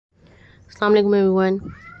Assalamu alaikum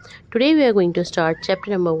everyone. Today we are going to start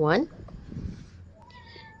chapter number 1,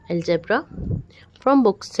 Algebra, from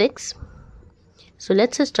book 6. So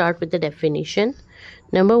let's start with the definition.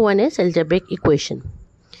 Number 1 is algebraic equation.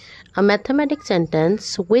 A mathematical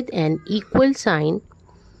sentence with an equal sign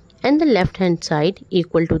and the left hand side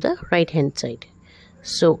equal to the right hand side.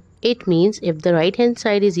 So it means if the right hand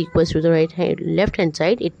side is equal to the left hand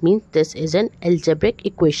side, it means this is an algebraic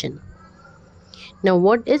equation. Now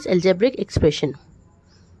what is algebraic expression?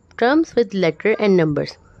 Terms with letter and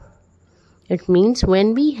numbers. It means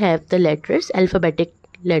when we have the letters, alphabetic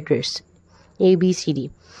letters A, B, C,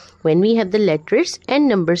 D. When we have the letters and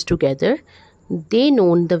numbers together, they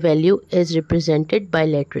known the value is represented by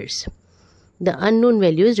letters. The unknown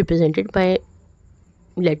value is represented by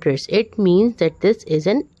letters. It means that this is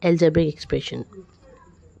an algebraic expression.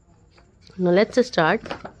 Now let's start.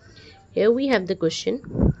 Here we have the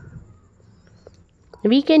question.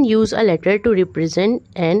 We can use a letter to represent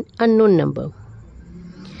an unknown number.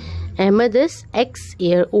 Ahmed is X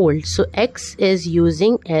year old. So X is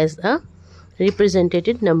using as a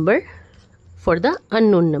representative number for the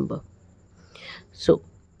unknown number. So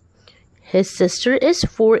his sister is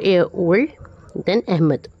 4-year-old than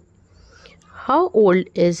Ahmed. How old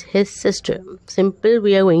is his sister? Simple,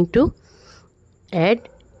 we are going to add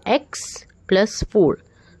X plus 4.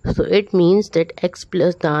 So it means that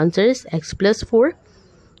the answer is X plus 4.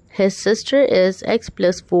 His sister is X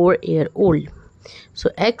plus 4-year-old. So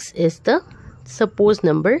X is the supposed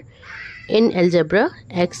number. In algebra,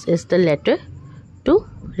 X is the letter to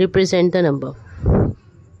represent the number.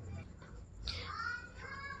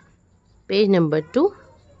 Page number 2.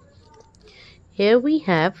 Here we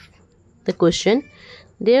have the question.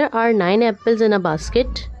 There are 9 apples in a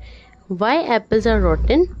basket. Why apples are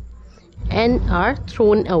rotten and are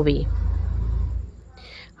thrown away?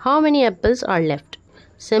 How many apples are left?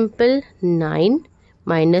 Simple, 9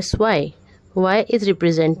 minus y. Y is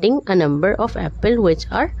representing a number of apples which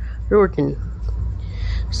are rotten.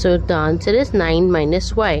 So the answer is 9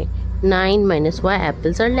 minus y. 9 minus y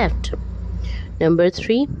apples are left. Number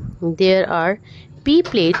 3. There are p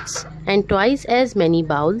plates and twice as many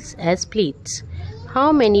bowls as plates.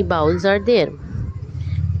 How many bowls are there?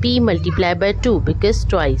 P multiplied by 2 because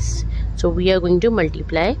twice. So we are going to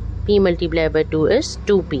multiply. P multiplied by 2 is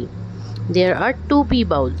 2p. There are 2p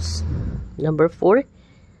bowls. Number 4.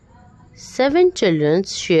 7 children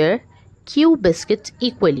share Q biscuits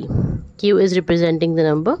equally. Q is representing the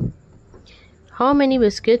number. How many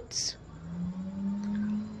biscuits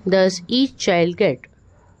does each child get?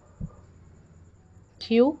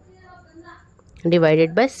 Q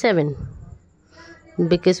divided by 7.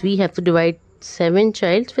 Because we have to divide 7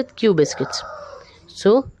 childs with Q biscuits.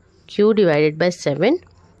 So Q divided by 7.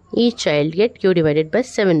 Each child get Q divided by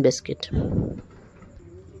 7 biscuit.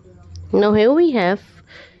 Now here we have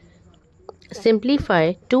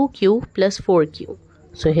simplify 2Q plus 4Q.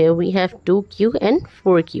 So here we have 2Q and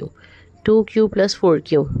 4Q. 2Q plus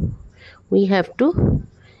 4Q. We have to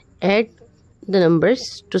add the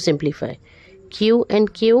numbers to simplify. Q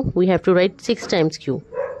and Q, we have to write 6 times Q.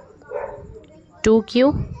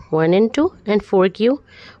 2Q, 1 and 2, and 4Q,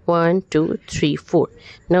 1, 2, 3, 4.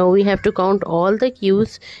 Now we have to count all the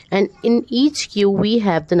Q's, and in each Q we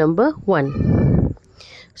have the number 1.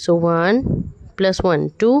 So 1 plus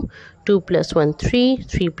 1, 2, 2 plus 1, 3,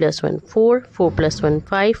 3 plus 1, 4, 4 plus 1,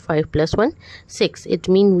 5, 5 plus 1, 6. It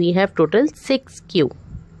means we have total 6Q.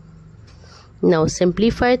 Now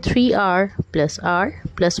simplify 3R plus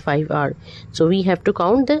 5R. So we have to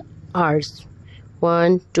count the R's.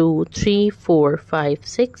 1, 2, 3, 4, 5,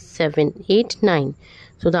 6, 7, 8, 9.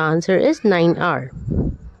 So the answer is 9R.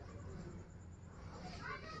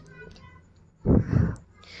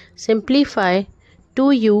 Simplify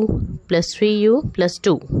 2U plus 3U plus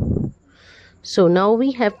 2. So now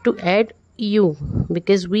we have to add U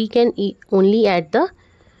because we can only add the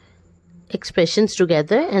expressions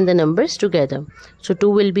together and the numbers together. So 2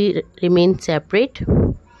 will remain separate.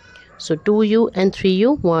 So 2U and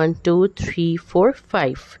 3U, 1, 2, 3, 4,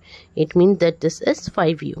 5. It means that this is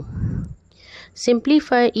 5U.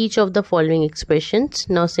 Simplify each of the following expressions.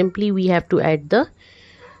 Now simply we have to add the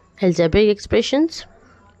algebraic expressions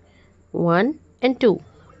 1 and 2.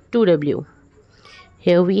 2W.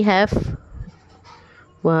 Here we have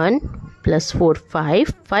 1 plus 4,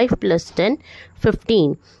 5. 5 plus 10,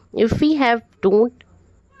 15. If we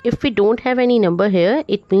don't have any number here,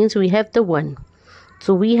 it means we have the 1.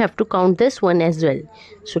 So we have to count this one as well.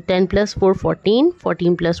 So 10 plus 4, 14.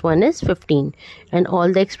 14 plus 1 is 15. And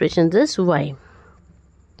all the expressions is y.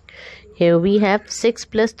 Here we have 6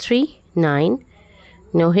 plus 3, 9.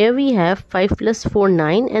 Now here we have 5 plus 4,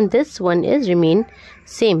 9, and this one is remain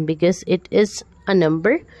same because it is a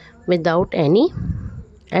number without any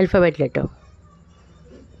alphabet letter.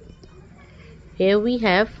 Here we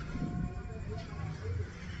have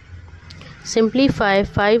simplify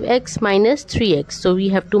 5x minus 3x. So we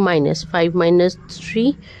have to minus 5 minus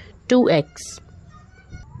 3, 2x.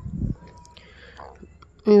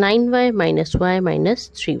 9y minus y minus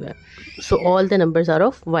 3y. So all the numbers are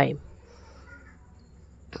of y.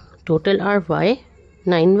 Total are y,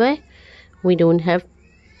 9y. We don't have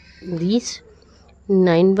these.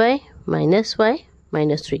 9y minus y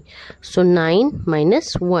minus 3. So 9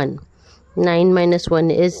 minus 1. 9 minus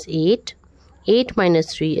 1 is 8. 8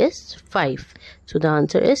 minus 3 is 5. So the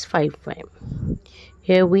answer is 5y.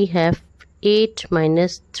 Here we have 8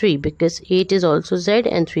 minus 3 because 8 is also z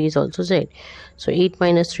and 3 is also z. So 8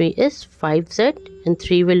 minus 3 is 5z and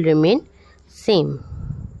 3 will remain same.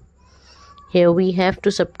 Here we have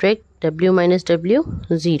to subtract w minus w,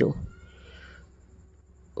 0.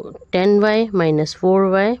 10y minus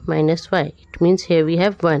 4y minus y. It means here we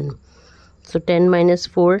have 1. So 10 minus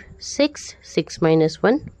 4, 6. 6 minus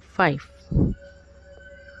 1, 5.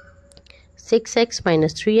 6x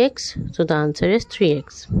minus 3x. So the answer is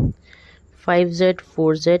 3x. 5z,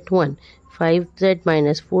 4z, 1. 5z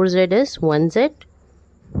minus 4z is 1z.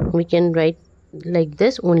 We can write like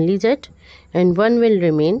this, only z, and 1 will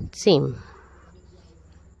remain same.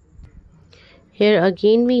 Here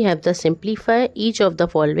again we have the simplify each of the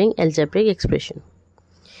following algebraic expression.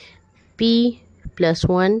 P plus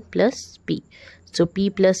 1 plus P. So P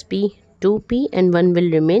plus P, 2P, and 1 will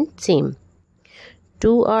remain same.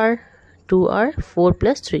 2R, 4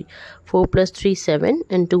 plus 3. 4 plus 3, 7,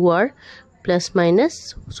 and 2R plus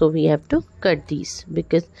minus. So we have to cut these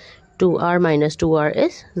because 2R minus 2R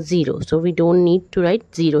is 0. So we don't need to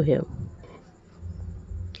write 0 here.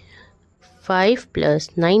 5 plus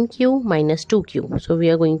 9q minus 2q. So we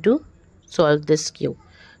are going to solve this q.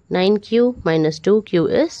 9q minus 2q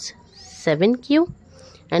is 7q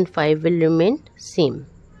and 5 will remain same.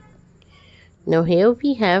 Now here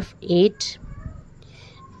we have 8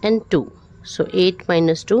 and 2. So 8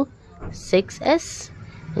 minus 2, 6s,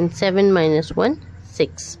 and 7 minus 1,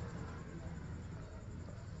 6.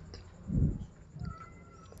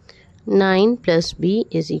 9 plus b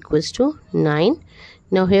is equals to 9.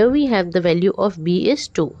 Now here we have the value of b is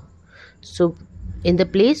 2. So in the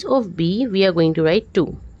place of b we are going to write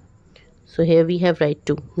 2. So here we have write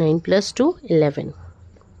 2. 9 plus 2, 11.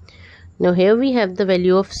 Now here we have the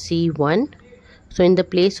value of c, 1. So in the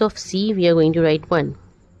place of c we are going to write 1.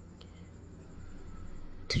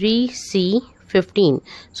 3c, 15.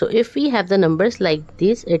 So if we have the numbers like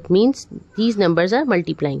this, it means these numbers are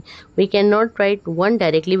multiplying. We cannot write 1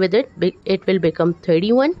 directly with it. It will become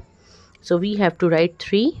 31. So we have to write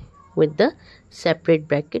 3 with the separate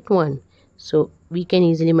bracket 1. So we can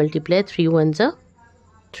easily multiply 3 ones are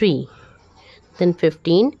 3. Then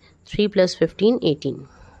 15. 3 plus 15, 18.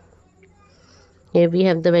 Here we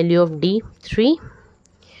have the value of d, 3.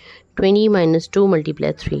 20 minus 2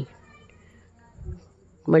 multiply 3.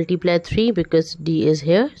 Multiply 3 because d is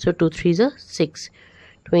here. So 2 3s are 6.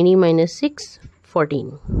 20 minus 6,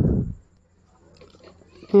 14.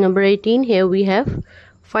 Number 18. Here we have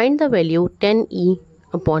find the value 10e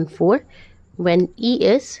upon 4 when e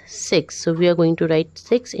is 6. So we are going to write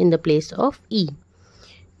 6 in the place of e.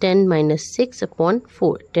 10 minus 6 upon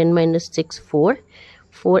 4. 10 minus 6, 4.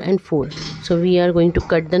 4 and 4. So we are going to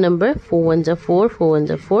cut the number. 4 ones are 4. 4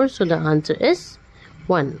 ones are 4. So the answer is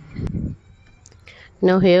 1.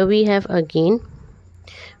 Now here we have again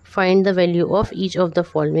find the value of each of the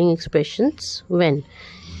following expressions when.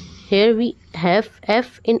 Here we have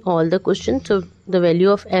f in all the questions. So the value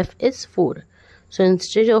of f is 4. So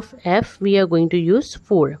instead of f we are going to use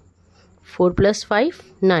 4. 4 plus 5,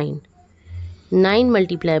 9. 9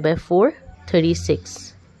 multiplied by 4,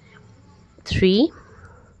 36. 3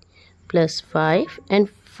 plus 5 and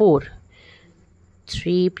 4.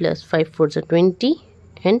 3 plus 5 4s are 20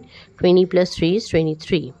 and 20 plus 3 is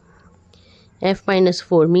 23. F minus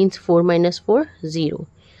 4 means 4 minus 4, 0.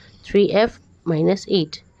 3f minus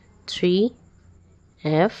 8.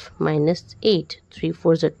 3f minus 8. 3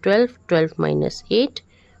 4s are 12. 12 minus 8,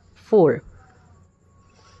 4.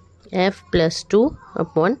 F plus 2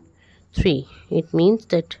 upon 3. It means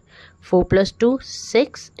that 4 plus 2,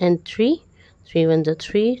 6 and 3. 3 ones are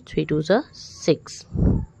 3. 3 2s are 6.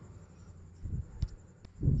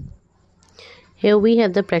 Here we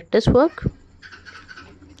have the practice work.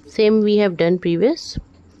 Same we have done previous.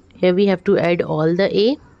 Here we have to add all the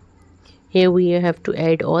A. Here we have to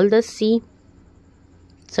add all the C.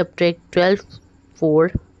 Subtract 12,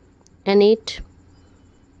 4 and 8.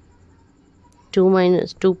 2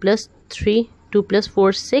 minus 2 plus 3, 2 plus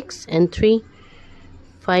 4 6, and 3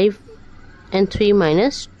 5, and 3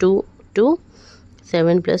 minus 2 2,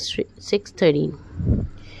 7 plus 3, 6 13,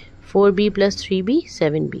 4b plus 3b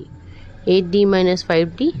 7b, 8d minus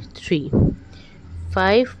 5d 3,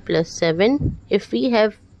 5 plus 7. If we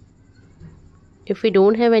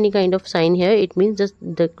don't have any kind of sign here, it means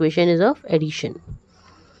the equation is of addition.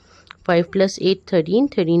 5 plus 8 13,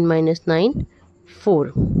 13 minus 9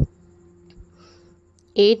 4,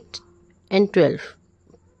 8 and 12,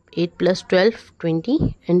 8 plus 12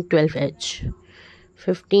 20, and 12h.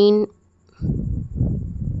 15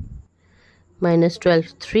 minus 12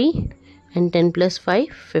 3, and 10 plus 5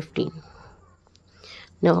 15.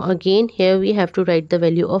 Now again here we have to write the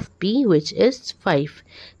value of p, which is 5.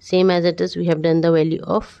 Same as it is, we have done the value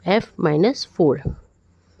of f minus 4.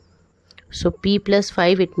 So p plus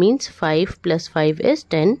 5, it means 5 plus 5 is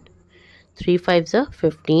 10. 3 5s are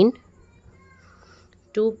 15.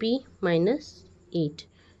 2p minus 8.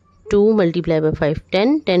 2 multiplied by 5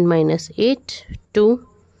 10. 10 minus 8 2.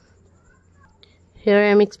 Here I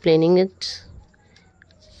am explaining it.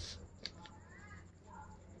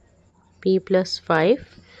 P plus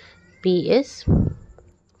 5, p is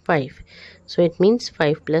 5, so it means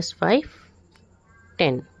 5 plus 5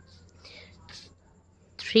 10.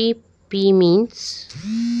 3p means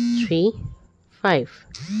 3 5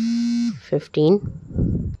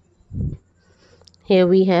 15. Here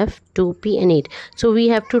we have 2p and 8, so we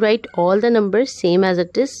have to write all the numbers same as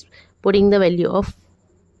it is, putting the value of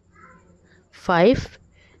 5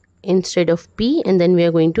 instead of p, and then we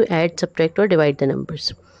are going to add, subtract, or divide the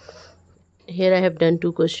numbers. Here I have done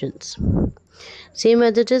 2 questions. Same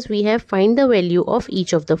as it is, we have find the value of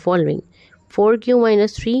each of the following. 4q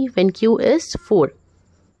minus 3 when q is 4.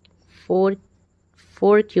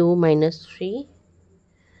 4q minus 3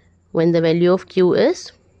 when the value of q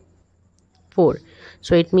is 4.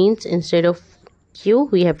 So it means instead of q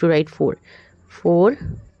we have to write 4. 4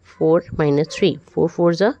 minus 3. 4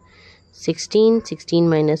 4s are 16. 16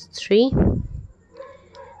 minus 3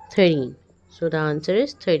 13. So the answer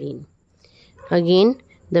is 13. Again,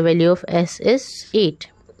 the value of s is 8.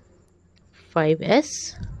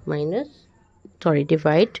 5s minus,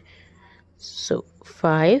 divide. So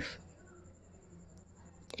 5s,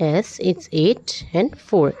 it's 8 and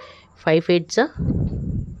 4. 5 8s are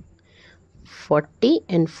 40,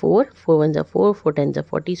 and 4 1s are 4, 4 10s are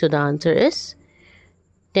 40. So the answer is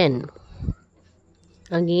 10.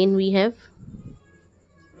 Again we have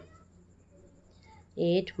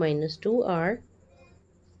 8 minus 2r.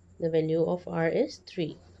 The value of r is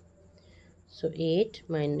 3. So 8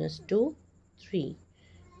 minus 2, 3.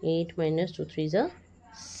 8 minus 2 3s are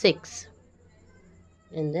 6.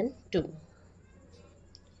 And then 2.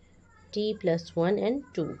 T plus 1 and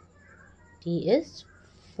 2. T is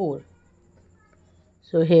 4.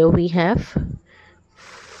 So here we have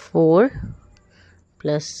 4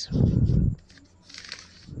 plus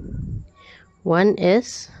 1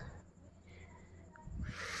 is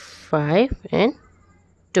 5 and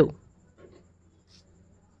 2.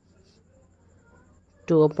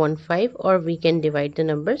 2 upon 5, or we can divide the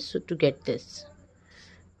numbers to get this.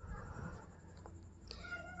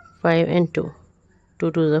 5 and 2.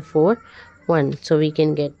 2 to the 4, 1. So we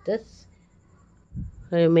can get this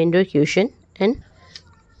remainder equation and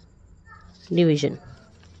division.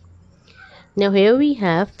 Now here we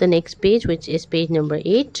have the next page, which is page number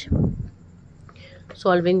 8.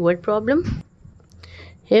 Solving word problem.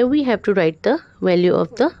 Here we have to write the value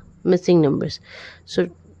of the missing numbers. So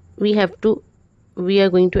we are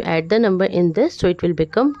going to add the number in this, so it will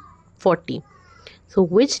become 40. So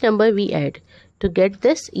which number we add? To get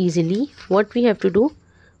this easily, what we have to do?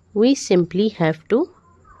 We simply have to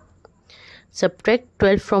subtract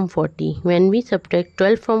 12 from 40. When we subtract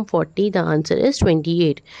 12 from 40, the answer is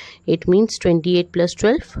 28. It means 28 plus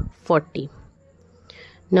 12, 40.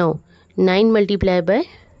 Now 9 multiplied by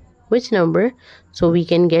which number? So we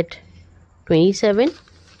can get 27.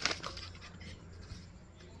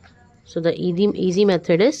 So the easy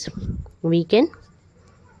method is, we can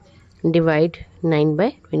divide 9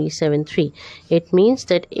 by 27, 3. It means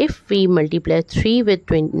that if we multiply 3 with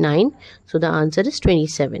 9, so the answer is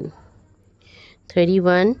 27.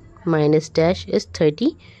 31 minus dash is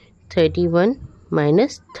 30. 31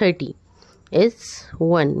 minus 30 is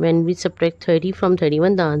 1. When we subtract 30 from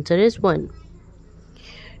 31, the answer is 1.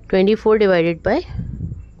 24 divided by,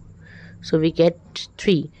 so we get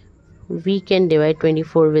 3. We can divide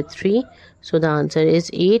 24 with 3, so the answer is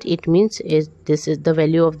 8. It means this is the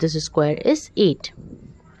value of this square is 8.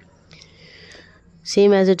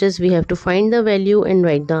 Same as it is, we have to find the value and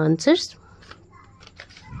write the answers.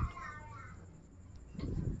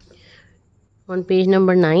 On page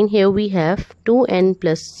number 9, here we have 2n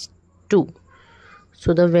plus 2.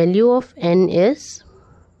 So the value of n is,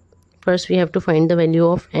 first we have to find the value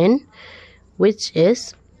of n, which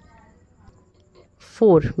is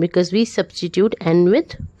 4, because we substitute n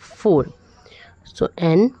with 4. So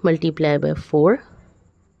n multiplied by 4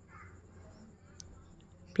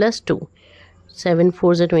 plus 2. 7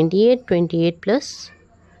 4s are 28. 28 plus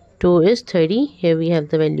 2 is 30. Here we have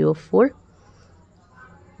the value of 4.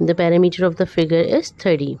 The parameter of the figure is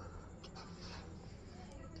 30.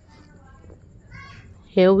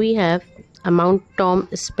 Here we have amount Tom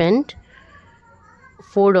spent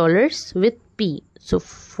 $4 with P. So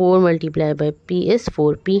 4 multiplied by P is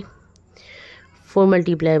 4P. 4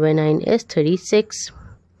 multiplied by 9 is 36.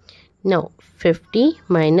 Now 50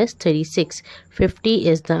 minus 36. 50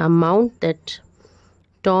 is the amount that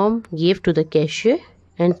Tom gave to the cashier,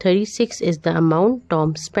 and 36 is the amount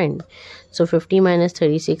Tom spent. So 50 minus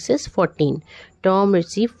 36 is 14. Tom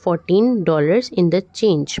received $14 in the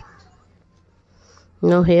change.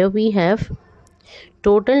 Now here we have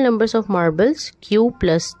total numbers of marbles, Q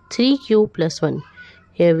plus 3Q plus 1.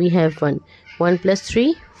 Here we have 1. 1 plus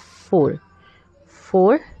 3, 4.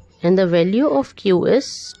 4, and the value of Q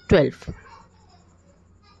is 12.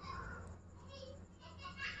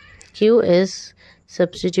 Q is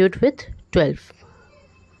substitute with 12.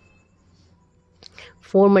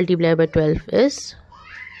 4 multiplied by 12 is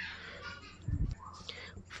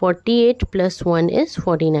 48 plus 1 is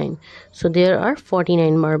 49. So there are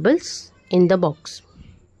 49 marbles in the box.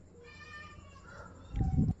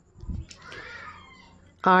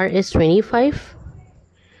 R is 25.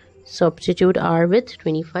 Substitute R with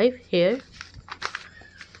 25 here.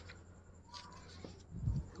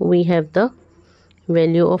 We have the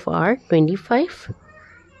value of R 25.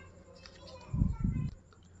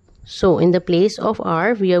 So in the place of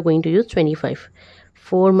R we are going to use 25.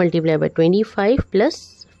 4 multiplied by 25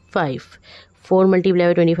 plus 5. 4 multiplied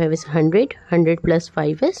by 25 is 100. 100 plus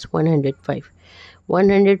 5 is 105.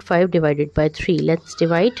 105 divided by 3. Let's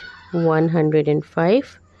divide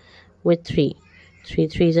 105 with 3. 3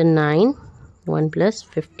 3s are 9. 1 plus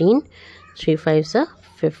 15. 3 5s are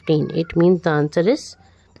 15. It means the answer is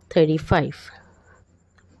 35.